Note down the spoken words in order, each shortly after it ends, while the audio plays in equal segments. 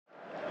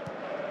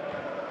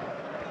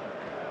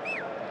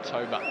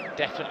Mitoma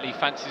definitely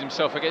fancies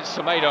himself against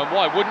Semedo, and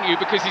why wouldn't you?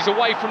 Because he's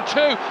away from two,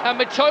 and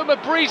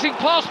Mitoma breezing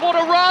past. What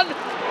a run!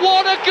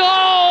 What a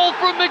goal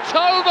from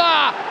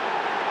Mitoma!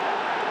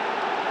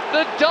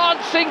 The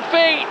dancing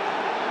feet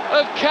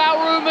of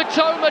Kaoru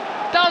Mitoma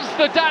does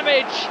the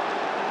damage.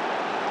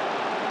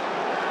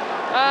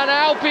 And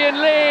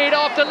Albion lead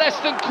after less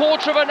than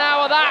quarter of an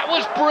hour. That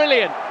was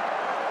brilliant.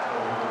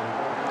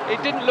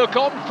 It didn't look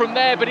on from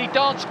there, but he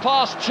danced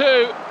past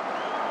two,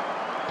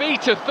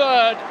 beat a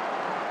third,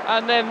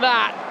 and then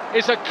that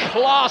is a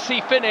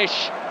classy finish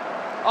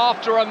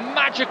after a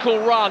magical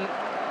run.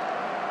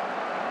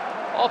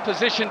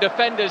 Opposition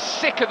defenders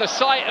sick of the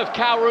sight of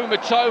Kaoru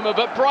Mitoma,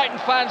 but Brighton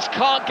fans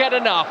can't get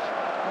enough.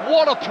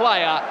 What a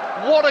player,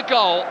 what a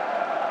goal,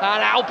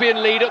 and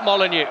Albion lead at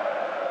Molineux.